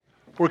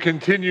We're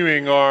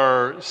continuing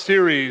our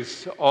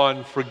series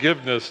on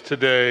forgiveness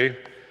today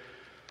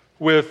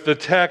with the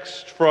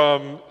text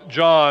from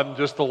John,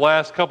 just the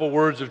last couple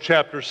words of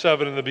chapter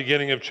 7 and the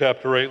beginning of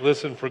chapter 8.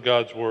 Listen for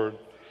God's word.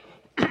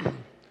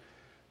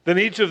 Then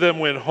each of them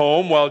went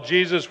home while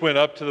Jesus went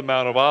up to the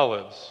Mount of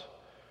Olives.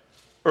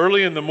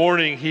 Early in the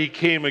morning he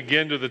came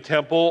again to the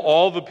temple,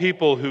 all the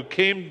people who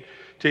came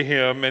to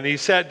him, and he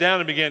sat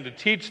down and began to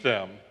teach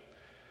them.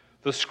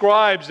 The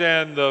scribes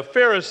and the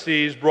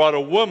Pharisees brought a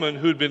woman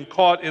who'd been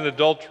caught in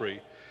adultery,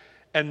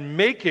 and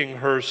making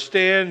her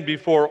stand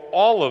before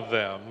all of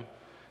them,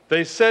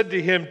 they said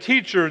to him,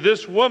 "Teacher,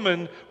 this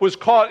woman was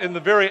caught in the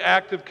very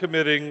act of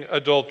committing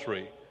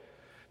adultery.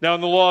 Now,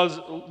 in the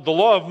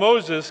law of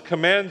Moses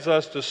commands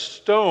us to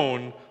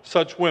stone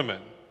such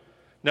women.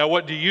 Now,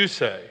 what do you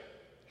say?"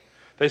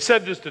 They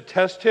said this to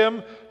test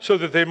him, so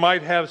that they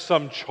might have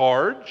some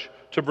charge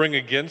to bring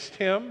against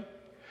him.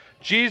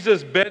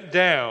 Jesus bent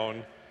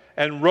down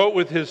and wrote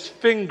with his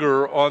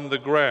finger on the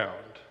ground.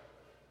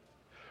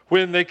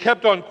 When they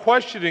kept on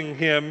questioning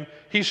him,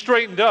 he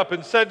straightened up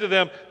and said to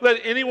them, "Let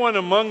anyone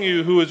among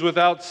you who is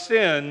without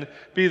sin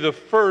be the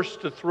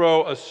first to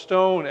throw a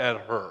stone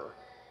at her."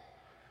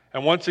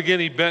 And once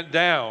again he bent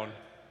down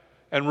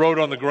and wrote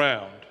on the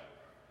ground.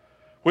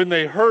 When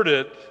they heard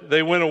it,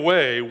 they went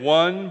away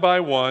one by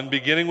one,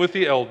 beginning with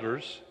the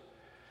elders,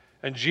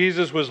 and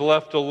Jesus was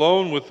left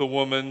alone with the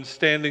woman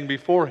standing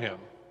before him.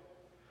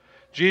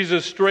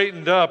 Jesus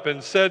straightened up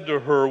and said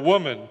to her,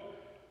 "Woman,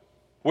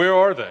 where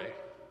are they?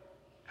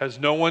 Has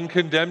no one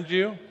condemned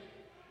you?"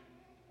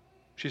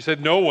 She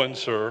said, "No one,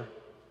 sir."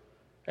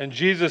 And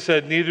Jesus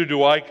said, "Neither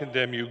do I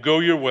condemn you. Go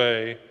your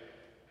way,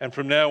 and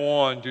from now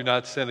on do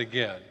not sin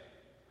again."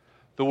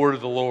 The word of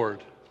the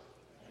Lord.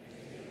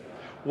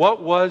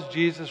 What was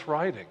Jesus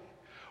writing?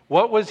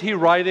 What was he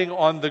writing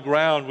on the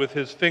ground with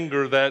his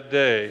finger that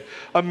day?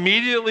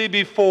 Immediately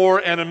before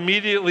and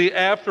immediately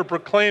after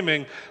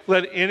proclaiming,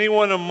 "Let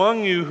anyone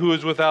among you who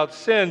is without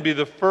sin be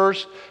the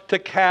first to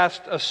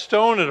cast a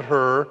stone at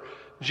her,"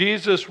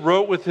 Jesus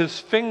wrote with his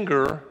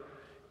finger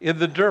in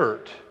the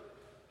dirt.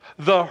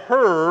 The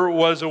her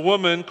was a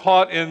woman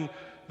caught in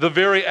the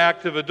very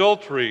act of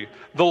adultery.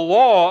 The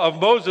law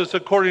of Moses,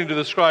 according to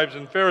the scribes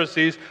and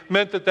Pharisees,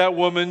 meant that that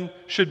woman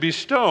should be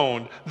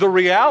stoned. The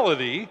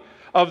reality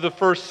of the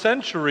first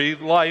century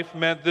life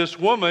meant this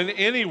woman,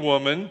 any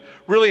woman,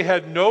 really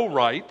had no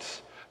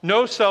rights,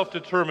 no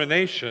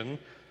self-determination.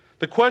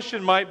 The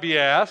question might be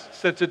asked,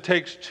 since it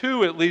takes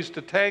two at least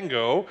to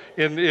tango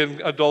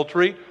in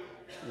adultery,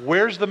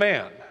 where's the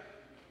man?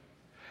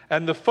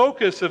 And the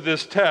focus of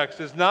this text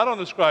is not on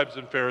the scribes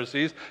and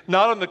Pharisees,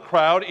 not on the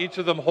crowd, each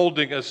of them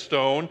holding a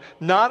stone,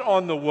 not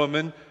on the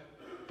woman,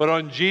 but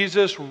on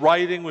Jesus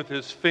writing with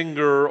his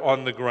finger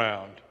on the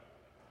ground.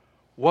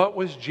 What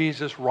was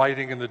Jesus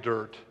writing in the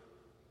dirt?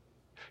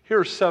 Here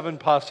are 7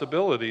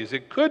 possibilities.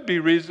 It could be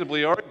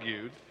reasonably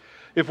argued,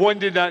 if one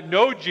did not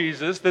know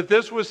Jesus, that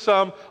this was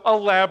some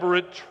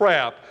elaborate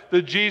trap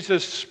that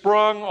Jesus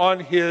sprung on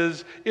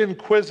his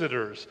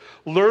inquisitors.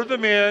 Lure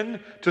them in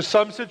to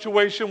some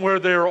situation where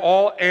they're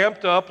all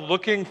amped up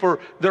looking for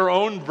their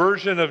own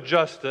version of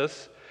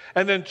justice,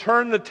 and then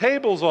turn the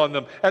tables on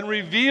them and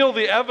reveal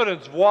the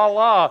evidence,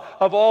 voila,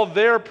 of all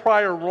their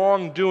prior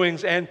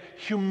wrongdoings and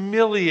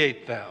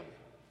humiliate them.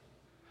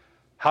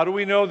 How do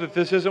we know that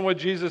this isn't what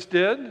Jesus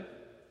did?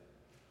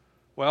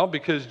 Well,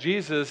 because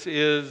Jesus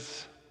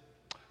is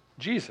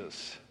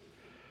Jesus.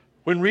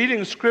 When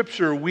reading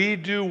Scripture, we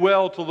do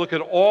well to look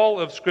at all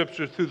of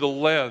Scripture through the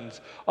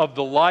lens of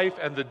the life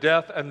and the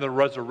death and the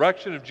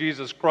resurrection of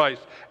Jesus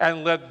Christ,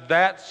 and let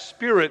that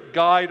Spirit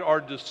guide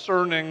our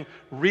discerning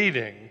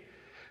reading.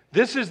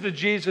 This is the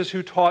Jesus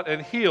who taught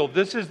and healed.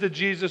 This is the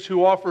Jesus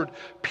who offered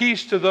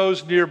peace to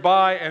those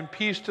nearby and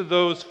peace to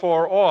those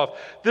far off.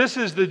 This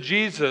is the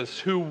Jesus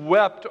who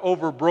wept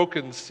over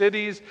broken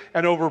cities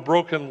and over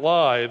broken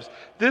lives.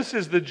 This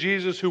is the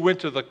Jesus who went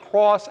to the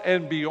cross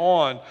and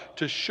beyond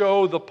to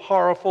show the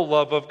powerful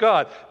love of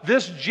God.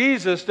 This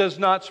Jesus does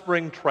not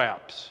spring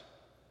traps.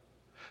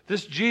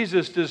 This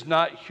Jesus does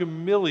not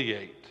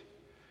humiliate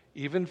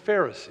even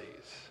Pharisees.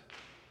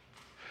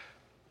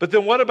 But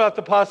then what about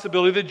the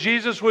possibility that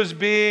Jesus was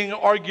being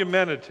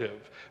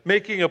argumentative,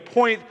 making a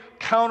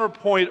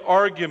counterpoint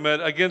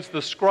argument against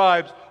the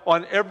scribes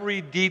on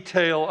every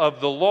detail of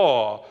the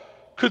law?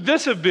 Could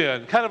this have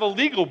been kind of a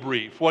legal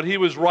brief, what he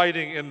was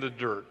writing in the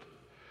dirt?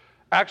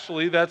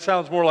 Actually, that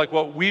sounds more like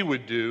what we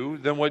would do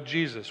than what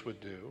Jesus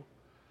would do.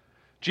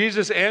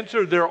 Jesus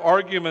answered their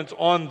arguments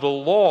on the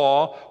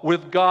law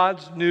with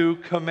God's new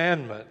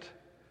commandment,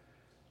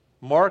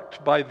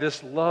 marked by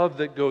this love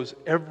that goes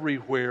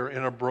everywhere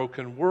in a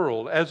broken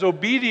world. As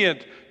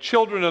obedient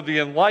children of the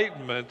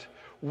Enlightenment,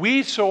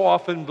 we so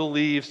often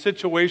believe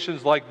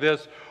situations like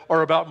this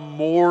are about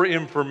more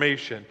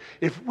information.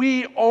 If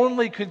we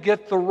only could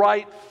get the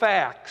right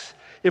facts,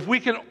 if we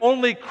can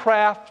only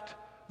craft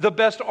the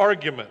best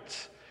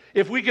arguments,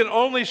 if we can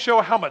only show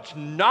how much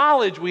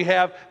knowledge we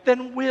have,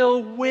 then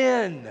we'll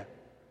win.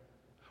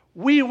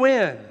 We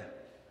win.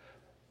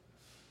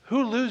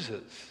 Who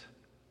loses?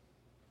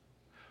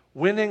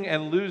 Winning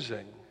and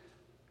losing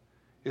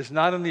is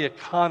not in the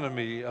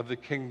economy of the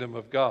kingdom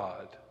of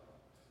God.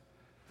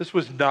 This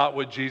was not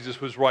what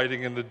Jesus was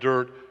writing in the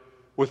dirt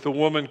with the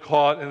woman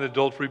caught in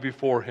adultery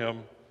before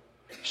him,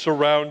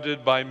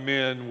 surrounded by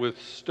men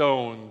with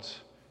stones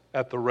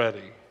at the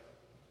ready.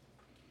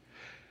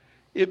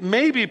 It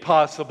may be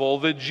possible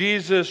that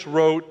Jesus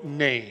wrote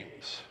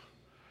names,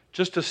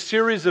 just a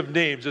series of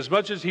names, as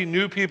much as he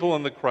knew people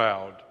in the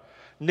crowd,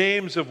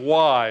 names of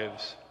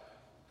wives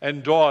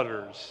and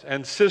daughters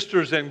and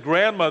sisters and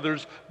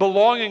grandmothers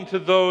belonging to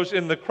those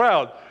in the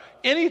crowd.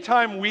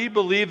 Anytime we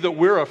believe that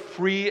we're a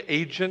free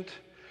agent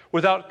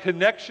without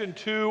connection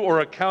to or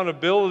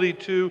accountability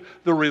to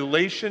the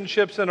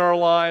relationships in our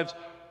lives,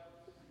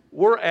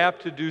 we're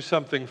apt to do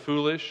something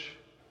foolish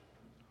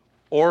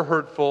or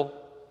hurtful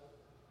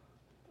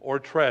or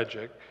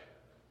tragic.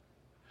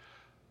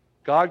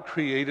 God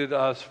created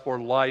us for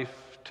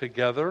life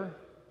together.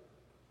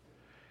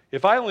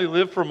 If I only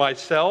live for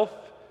myself,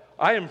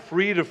 I am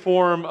free to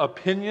form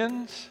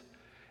opinions,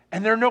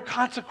 and there are no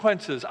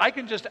consequences. I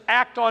can just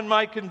act on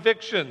my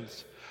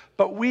convictions.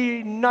 But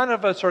none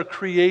of us are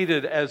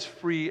created as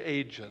free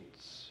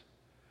agents.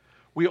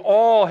 We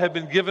all have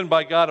been given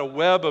by God a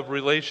web of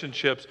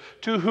relationships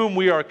to whom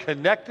we are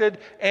connected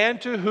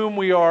and to whom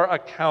we are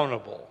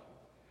accountable.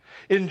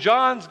 In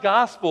John's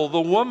gospel,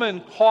 the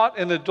woman caught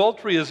in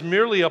adultery is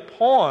merely a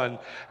pawn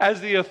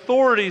as the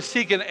authorities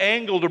seek an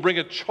angle to bring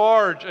a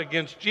charge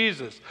against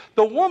Jesus.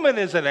 The woman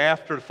is an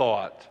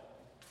afterthought.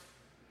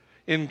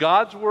 In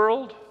God's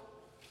world,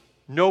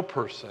 no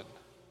person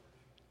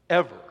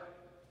ever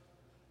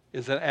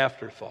is an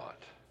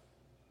afterthought.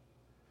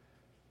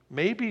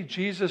 Maybe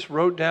Jesus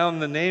wrote down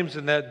the names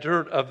in that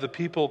dirt of the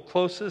people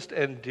closest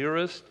and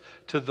dearest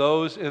to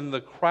those in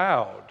the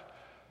crowd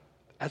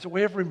as a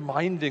way of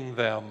reminding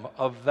them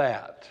of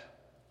that.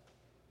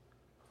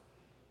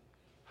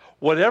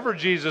 Whatever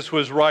Jesus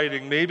was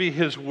writing, maybe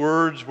his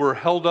words were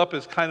held up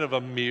as kind of a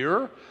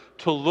mirror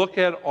to look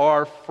at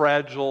our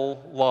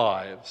fragile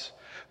lives.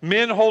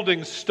 Men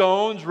holding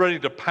stones ready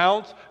to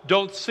pounce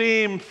don't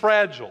seem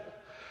fragile.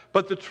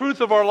 But the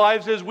truth of our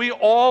lives is we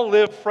all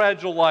live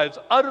fragile lives,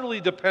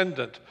 utterly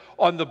dependent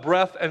on the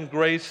breath and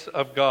grace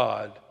of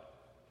God.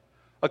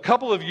 A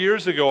couple of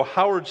years ago,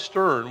 Howard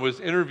Stern was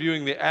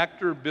interviewing the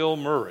actor Bill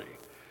Murray,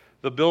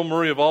 the Bill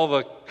Murray of all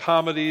the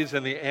comedies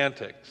and the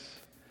antics.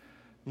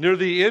 Near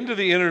the end of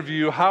the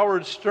interview,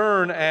 Howard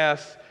Stern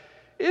asked,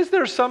 "Is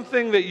there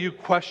something that you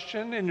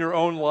question in your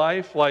own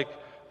life, like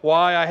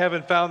why I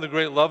haven't found the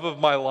great love of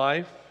my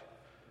life?"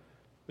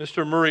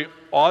 Mr. Murray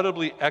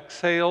audibly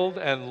exhaled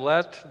and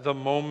let the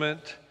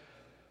moment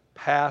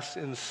pass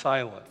in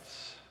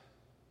silence.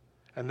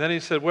 And then he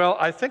said, "Well,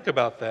 I think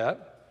about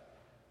that.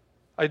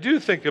 I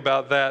do think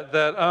about that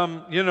that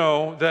I'm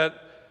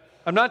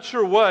not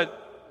sure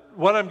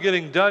what I'm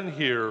getting done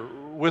here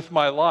with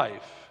my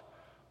life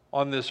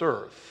on this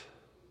earth."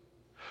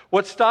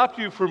 "What stopped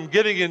you from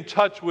getting in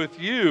touch with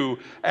you?"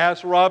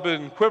 asked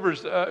Robin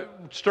Quivers,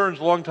 Stern's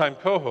longtime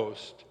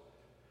co-host.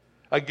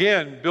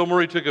 Again, Bill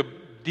Murray took a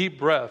deep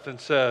breath and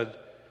said,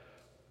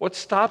 "What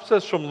stops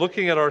us from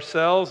looking at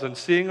ourselves and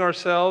seeing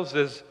ourselves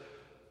is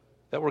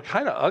that we're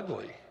kind of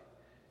ugly.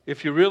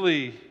 If we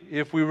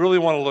really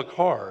want to look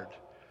hard,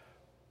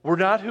 we're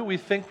not who we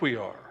think we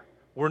are.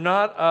 We're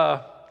not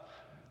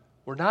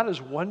as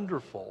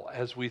wonderful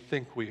as we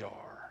think we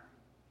are."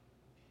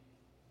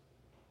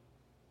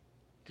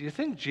 Do you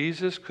think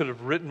Jesus could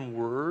have written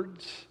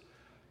words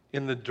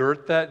in the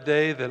dirt that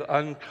day that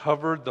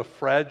uncovered the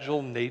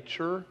fragile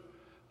nature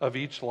of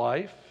each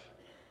life?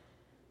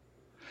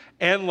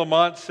 Anne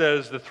Lamott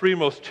says the three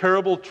most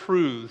terrible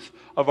truths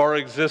of our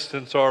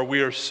existence are: we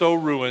are so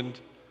ruined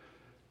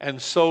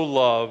and so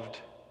loved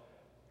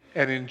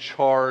and in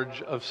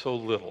charge of so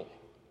little.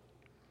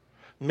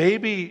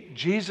 Maybe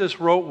Jesus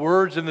wrote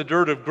words in the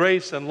dirt of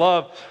grace and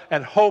love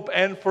and hope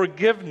and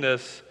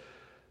forgiveness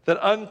that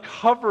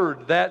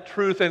uncovered that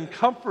truth and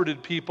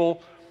comforted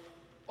people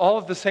all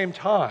at the same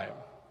time.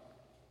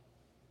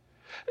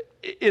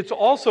 It's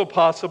also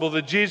possible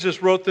that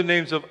Jesus wrote the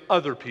names of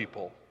other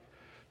people,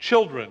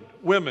 children,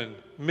 women,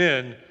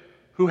 men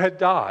who had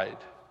died,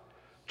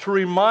 to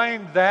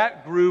remind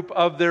that group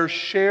of their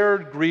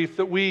shared grief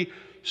that we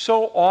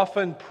so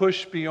often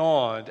push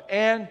beyond,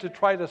 and to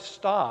try to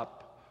stop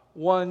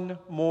one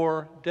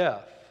more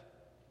death.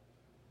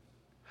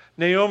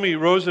 Naomi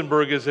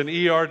Rosenberg is an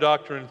ER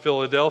doctor in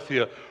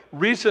Philadelphia.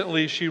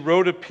 Recently, she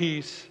wrote a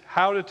piece,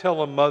 "How to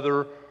Tell a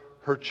Mother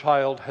Her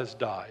Child Has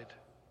Died."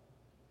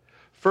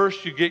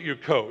 First, you get your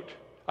coat.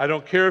 I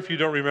don't care if you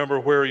don't remember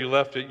where you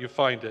left it, you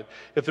find it.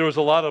 If there was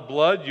a lot of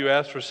blood, you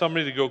ask for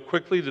somebody to go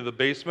quickly to the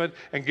basement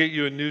and get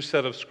you a new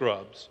set of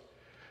scrubs.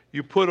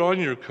 You put on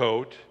your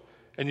coat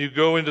and you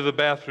go into the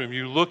bathroom.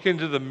 You look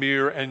into the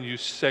mirror and you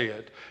say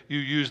it. You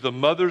use the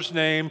mother's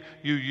name,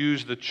 you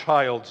use the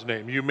child's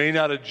name. You may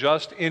not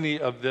adjust any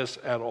of this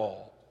at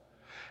all.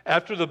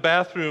 After the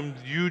bathroom,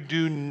 you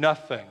do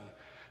nothing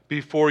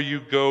before you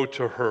go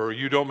to her.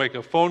 You don't make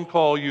a phone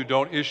call. You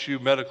don't issue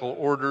medical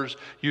orders.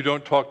 You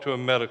don't talk to a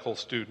medical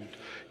student.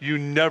 You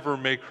never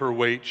make her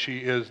wait.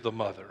 She is the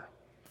mother.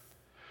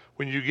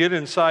 When you get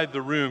inside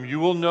the room, you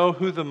will know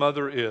who the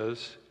mother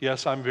is.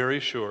 Yes, I'm very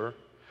sure.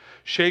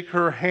 Shake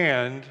her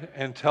hand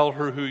and tell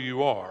her who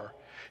you are.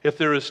 If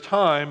there is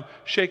time,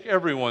 shake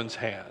everyone's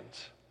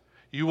hands.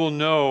 You will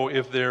know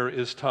if there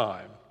is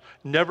time.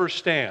 Never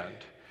stand.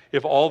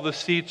 If all the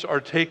seats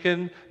are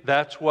taken,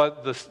 that's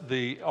what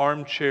the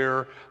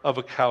armchair of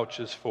a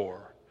couch is for.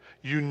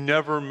 You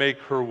never make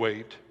her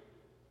wait.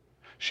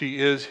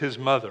 She is his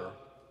mother.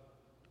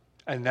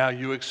 And now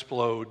you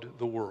explode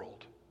the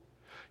world.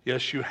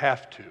 Yes, you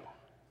have to.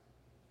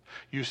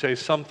 You say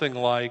something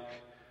like,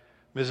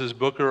 Mrs.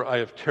 Booker, I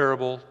have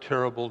terrible,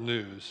 terrible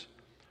news.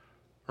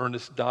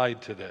 Ernest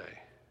died today.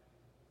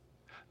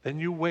 Then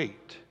you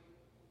wait.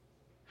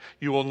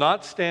 You will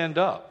not stand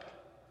up.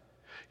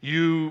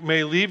 You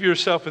may leave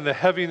yourself in the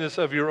heaviness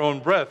of your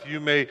own breath. You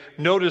may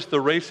notice the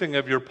racing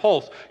of your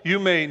pulse. You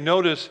may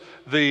notice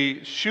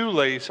the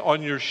shoelace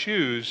on your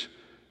shoes,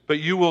 but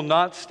you will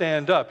not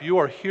stand up. You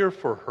are here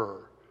for her.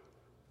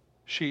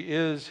 She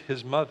is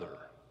his mother.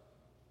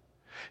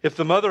 If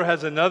the mother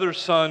has another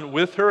son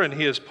with her and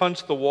he has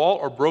punched the wall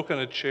or broken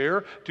a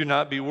chair, do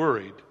not be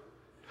worried.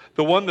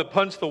 The one that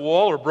punched the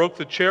wall or broke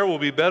the chair will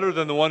be better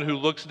than the one who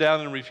looks down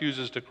and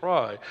refuses to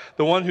cry.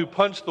 The one who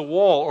punched the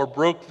wall or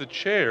broke the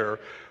chair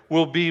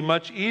will be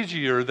much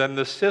easier than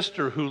the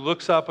sister who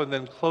looks up and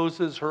then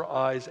closes her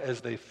eyes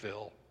as they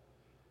fill.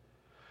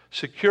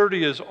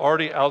 Security is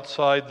already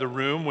outside the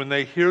room. When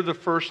they hear the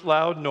first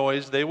loud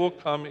noise, they will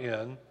come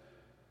in.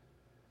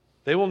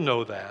 They will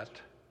know that.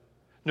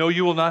 No,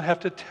 you will not have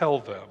to tell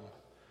them.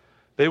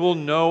 They will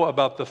know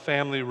about the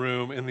family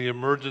room in the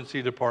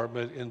emergency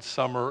department in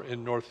Summer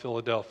in North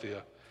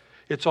Philadelphia.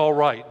 It's all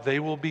right. They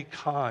will be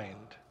kind.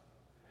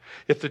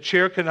 If the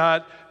chair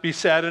cannot be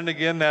sat in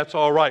again, that's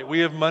all right. We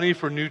have money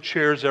for new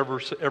chairs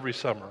every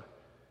summer.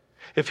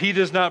 If he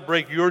does not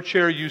break your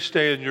chair, you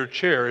stay in your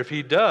chair. If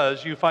he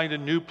does, you find a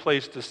new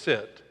place to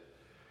sit.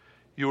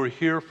 You are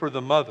here for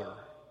the mother,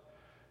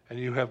 and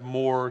you have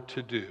more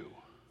to do.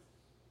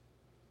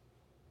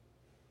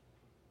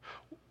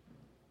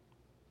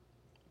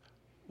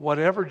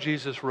 Whatever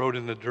Jesus wrote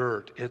in the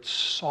dirt, it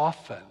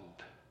softened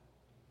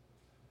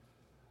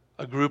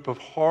a group of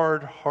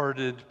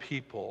hard-hearted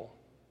people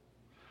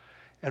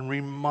and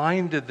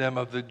reminded them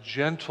of the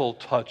gentle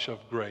touch of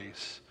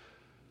grace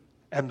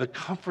and the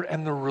comfort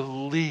and the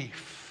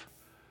relief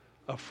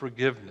of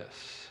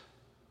forgiveness.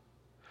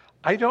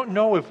 I don't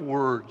know if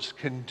words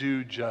can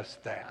do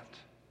just that.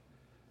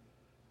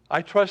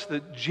 I trust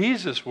that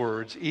Jesus'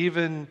 words,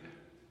 even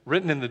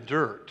written in the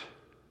dirt,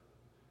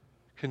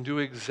 can do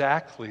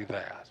exactly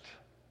that.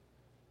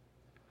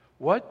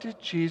 What did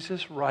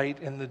Jesus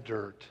write in the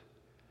dirt?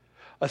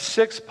 A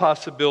sixth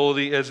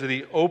possibility is that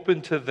he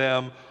opened to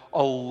them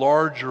a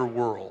larger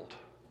world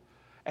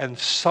and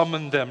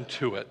summoned them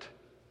to it.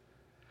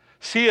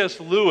 C.S.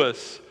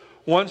 Lewis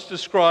once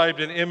described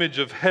an image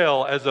of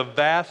hell as a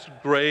vast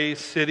gray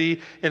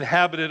city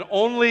inhabited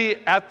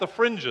only at the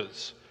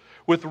fringes,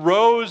 with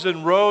rows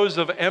and rows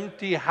of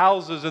empty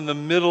houses in the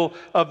middle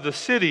of the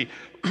city.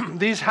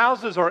 These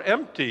houses are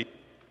empty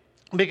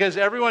because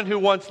everyone who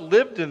once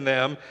lived in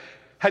them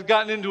had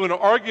gotten into an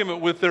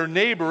argument with their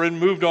neighbor and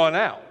moved on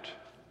out.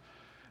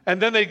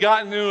 And then they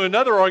got into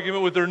another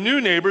argument with their new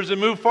neighbors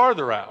and moved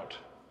farther out.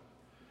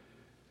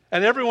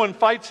 And everyone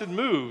fights and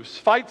moves.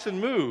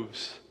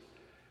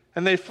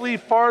 And they flee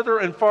farther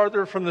and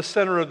farther from the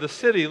center of the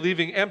city,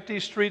 leaving empty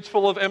streets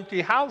full of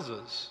empty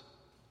houses.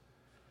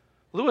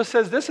 Lewis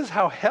says this is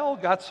how hell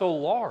got so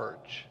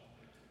large.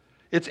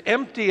 It's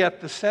empty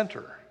at the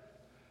center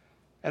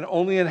and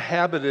only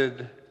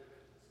inhabited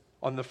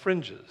on the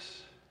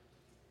fringes.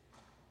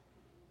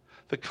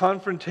 The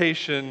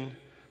confrontation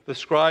the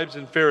scribes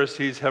and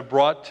Pharisees have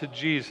brought to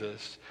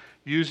Jesus,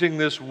 using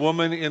this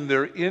woman in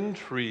their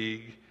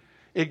intrigue,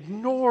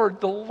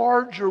 ignored the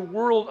larger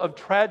world of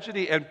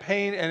tragedy and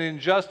pain and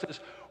injustice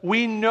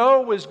we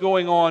know is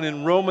going on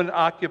in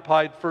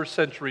Roman-occupied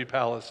first-century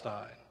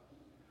Palestine.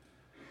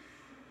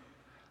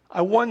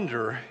 I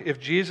wonder if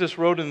Jesus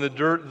wrote in the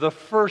dirt the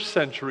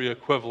first-century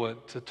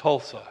equivalent to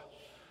Tulsa,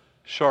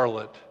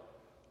 Charlotte,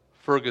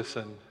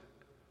 Ferguson,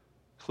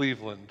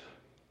 Cleveland,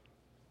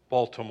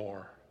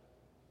 Baltimore.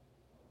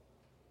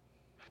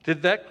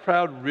 Did that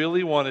crowd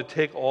really want to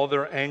take all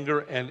their anger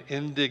and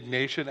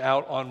indignation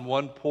out on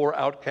one poor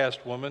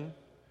outcast woman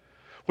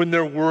when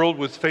their world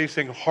was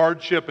facing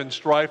hardship and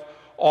strife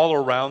all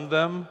around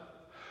them?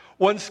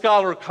 One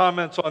scholar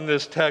comments on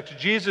this text,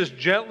 Jesus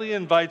gently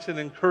invites and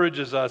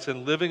encourages us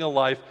in living a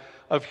life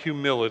of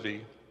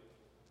humility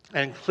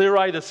and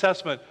clear-eyed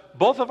assessment,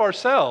 both of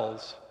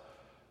ourselves,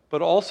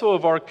 but also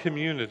of our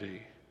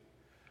community.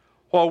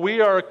 While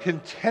we are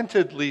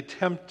contentedly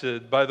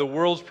tempted by the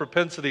world's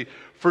propensity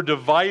for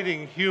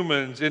dividing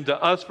humans into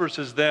us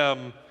versus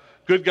them,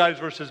 good guys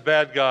versus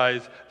bad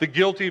guys, the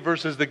guilty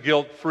versus the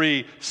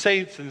guilt-free,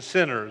 saints and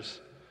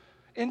sinners,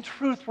 in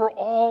truth, we're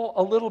all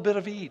a little bit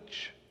of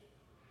each.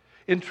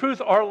 In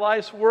truth, our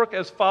life's work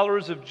as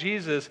followers of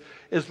Jesus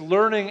is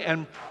learning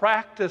and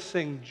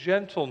practicing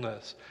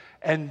gentleness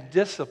and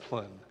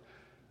discipline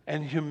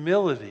and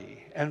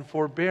humility and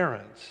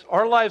forbearance.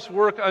 Our life's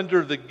work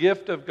under the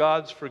gift of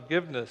God's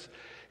forgiveness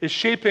is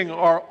shaping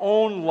our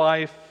own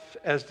life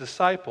as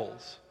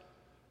disciples,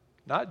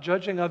 not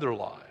judging other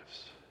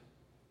lives.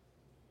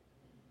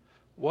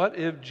 What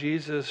if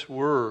Jesus'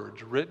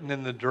 words written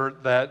in the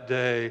dirt that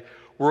day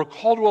were a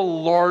call to a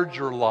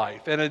larger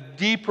life and a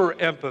deeper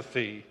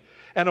empathy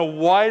and a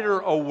wider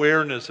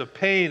awareness of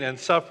pain and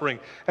suffering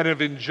and of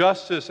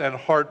injustice and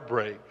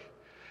heartbreak,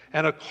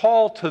 and a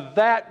call to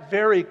that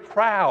very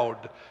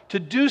crowd to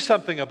do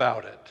something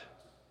about it?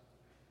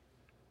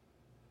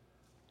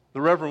 The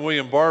Reverend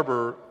William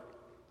Barber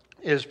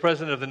is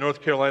president of the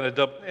North Carolina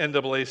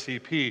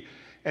NAACP,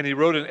 and he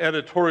wrote an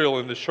editorial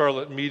in the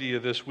Charlotte media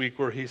this week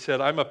where he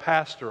said, "I'm a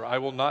pastor. I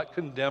will not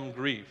condemn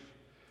grief.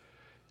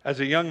 As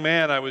a young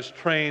man, I was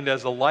trained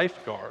as a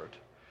lifeguard,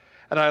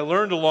 and I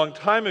learned a long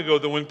time ago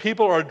that when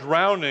people are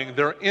drowning,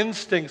 their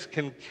instincts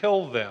can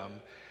kill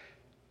them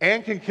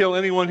and can kill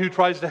anyone who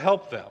tries to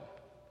help them.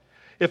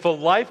 If a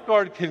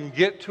lifeguard can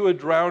get to a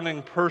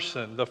drowning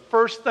person, the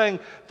first thing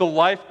the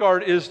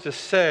lifeguard is to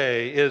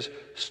say is,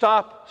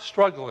 'Stop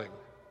struggling.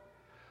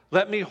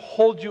 Let me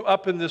hold you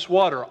up in this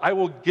water. I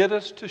will get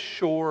us to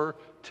shore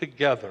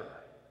together.'"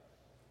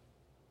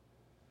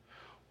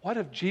 What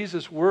if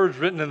Jesus' words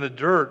written in the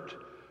dirt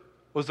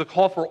was the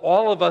call for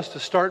all of us to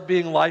start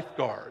being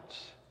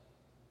lifeguards?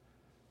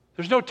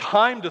 There's no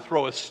time to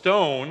throw a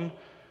stone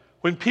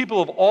when people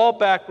of all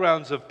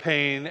backgrounds of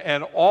pain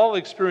and all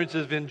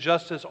experiences of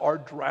injustice are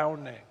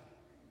drowning.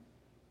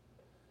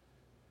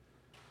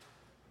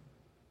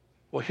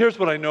 Well, here's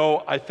what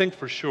I think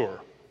for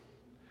sure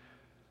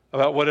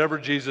about whatever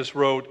Jesus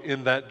wrote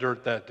in that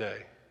dirt that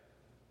day.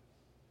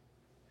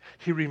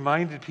 He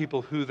reminded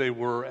people who they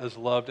were as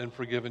loved and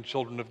forgiven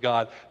children of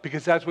God,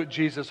 because that's what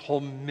Jesus' whole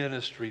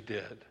ministry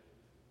did.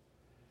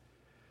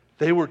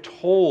 They were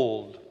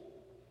told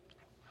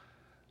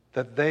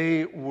that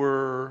they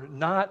were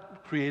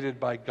not created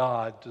by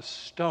God to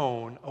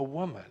stone a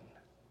woman.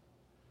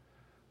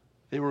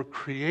 They were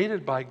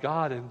created by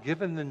God and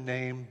given the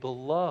name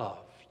beloved.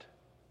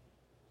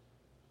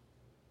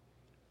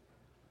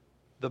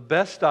 The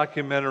best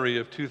documentary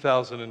of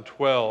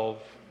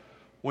 2012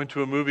 went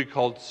to a movie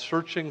called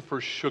Searching for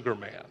Sugar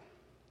Man.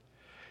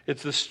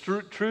 It's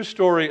the true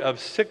story of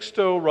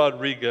Sixto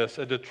Rodriguez,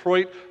 a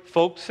Detroit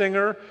folk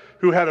singer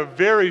who had a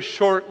very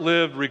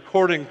short-lived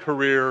recording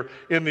career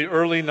in the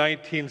early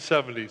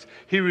 1970s.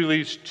 He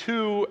released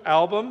 2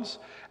 albums,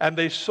 and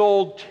they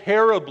sold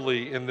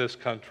terribly in this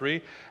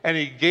country, and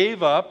he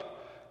gave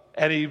up,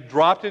 and he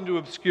dropped into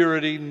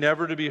obscurity,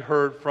 never to be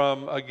heard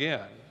from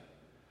again.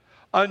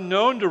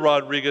 Unknown to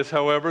Rodriguez,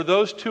 however,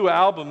 those 2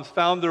 albums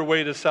found their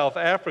way to South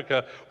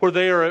Africa, where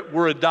they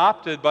were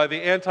adopted by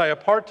the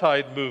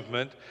anti-apartheid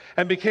movement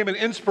and became an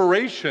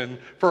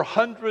inspiration for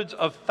hundreds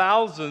of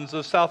thousands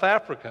of South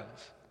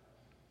Africans.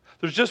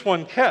 There's just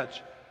one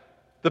catch.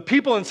 The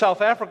people in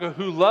South Africa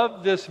who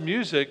loved this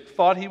music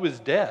thought he was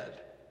dead.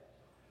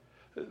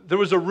 There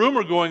was a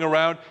rumor going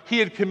around he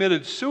had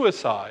committed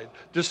suicide,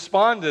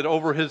 despondent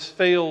over his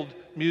failed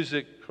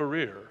music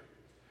career.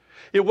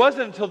 It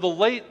wasn't until the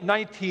late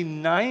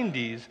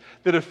 1990s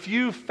that a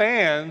few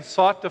fans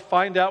sought to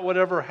find out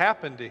whatever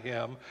happened to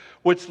him,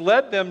 which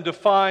led them to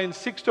find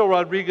Sixto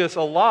Rodriguez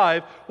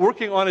alive,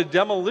 working on a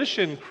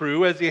demolition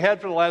crew, as he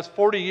had for the last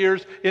 40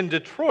 years in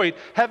Detroit,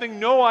 having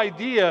no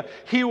idea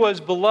he was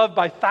beloved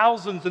by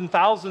thousands and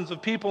thousands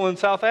of people in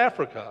South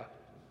Africa.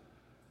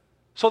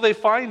 So they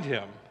find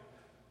him,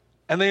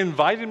 and they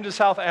invite him to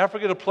South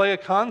Africa to play a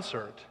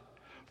concert.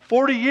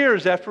 40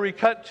 years after he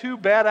cut 2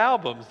 bad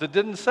albums that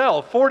didn't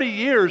sell. 40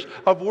 years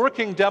of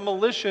working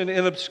demolition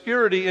in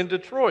obscurity in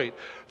Detroit.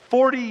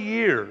 40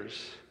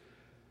 years,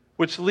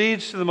 which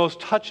leads to the most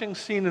touching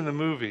scene in the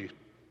movie,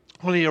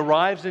 when he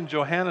arrives in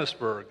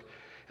Johannesburg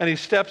and he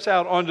steps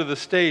out onto the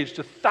stage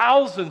to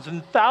thousands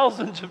and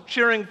thousands of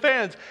cheering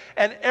fans,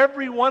 and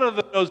every one of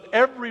them knows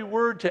every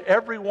word to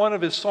every one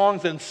of his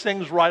songs and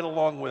sings right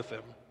along with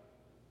him.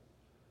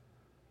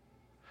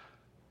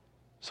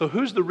 So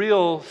who's the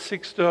real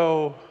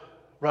Sixto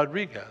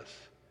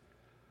Rodriguez?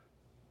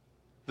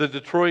 The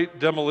Detroit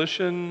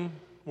demolition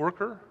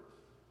worker?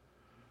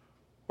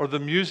 Or the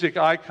music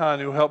icon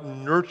who helped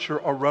nurture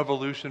a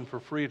revolution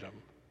for freedom?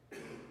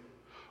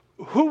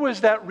 Who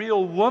was that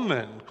real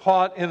woman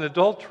caught in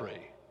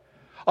adultery?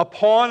 A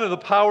pawn of the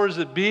powers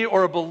that be,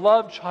 or a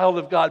beloved child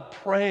of God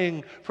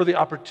praying for the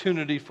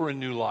opportunity for a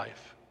new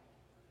life?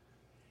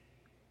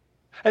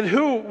 And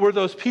who were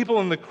those people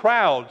in the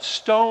crowd,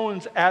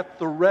 stones at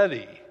the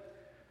ready?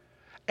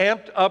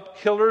 Amped up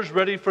killers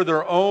ready for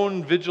their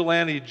own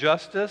vigilante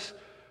justice,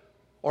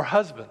 or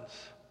husbands,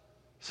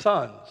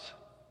 sons,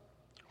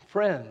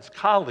 friends,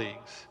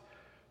 colleagues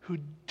who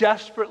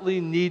desperately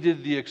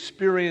needed the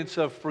experience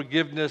of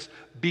forgiveness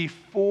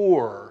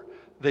before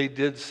they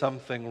did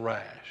something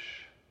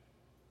rash?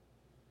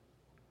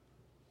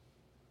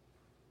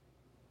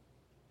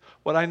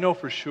 What I know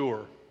for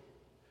sure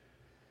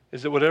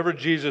is that whatever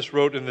Jesus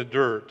wrote in the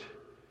dirt,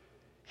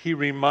 he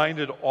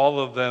reminded all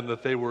of them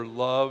that they were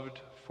loved,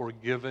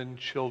 forgiven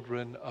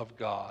children of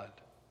God.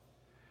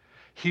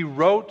 He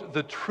wrote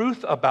the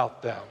truth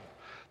about them,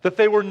 that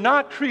they were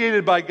not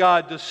created by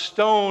God to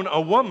stone a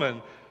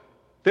woman.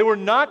 They were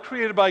not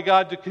created by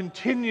God to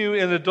continue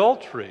in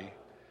adultery.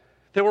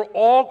 They were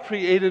all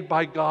created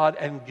by God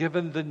and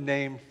given the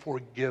name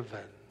forgiven.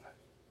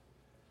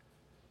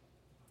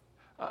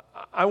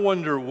 I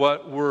wonder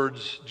what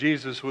words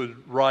Jesus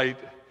would write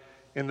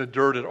in the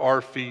dirt at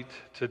our feet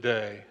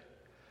today.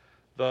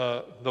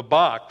 The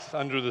box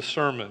under the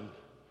sermon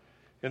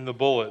in the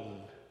bulletin.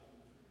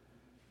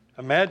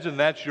 Imagine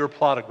that's your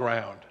plot of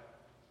ground.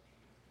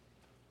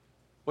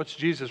 What's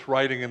Jesus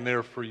writing in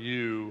there for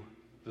you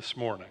this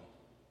morning?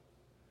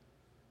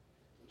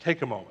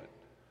 Take a moment.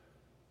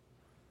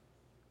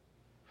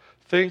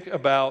 Think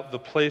about the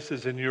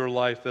places in your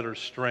life that are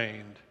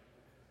strained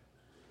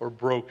or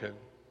broken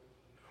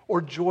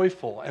or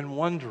joyful and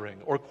wondering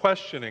or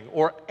questioning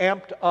or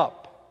amped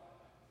up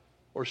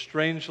or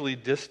strangely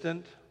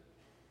distant.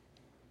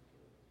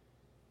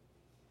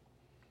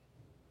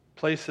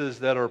 Places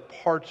that are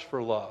parched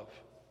for love.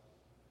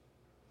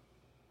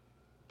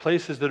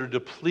 Places that are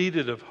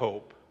depleted of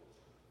hope.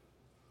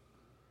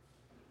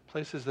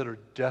 Places that are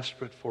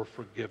desperate for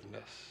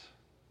forgiveness.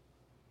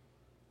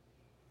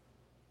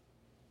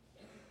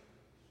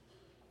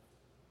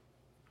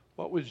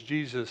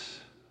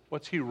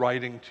 What's he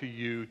writing to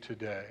you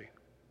today?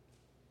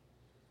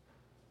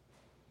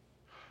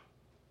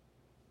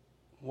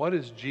 What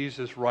is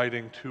Jesus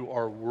writing to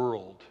our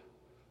world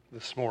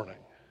this morning?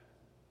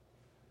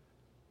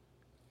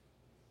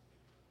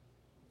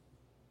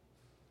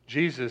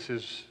 Jesus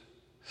is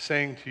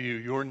saying to you,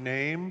 your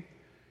name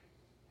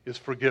is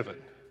forgiven.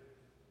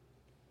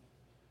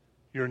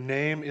 Your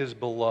name is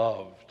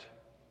beloved.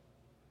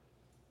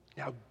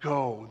 Now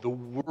go. The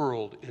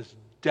world is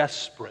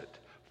desperate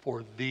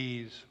for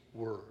these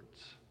words.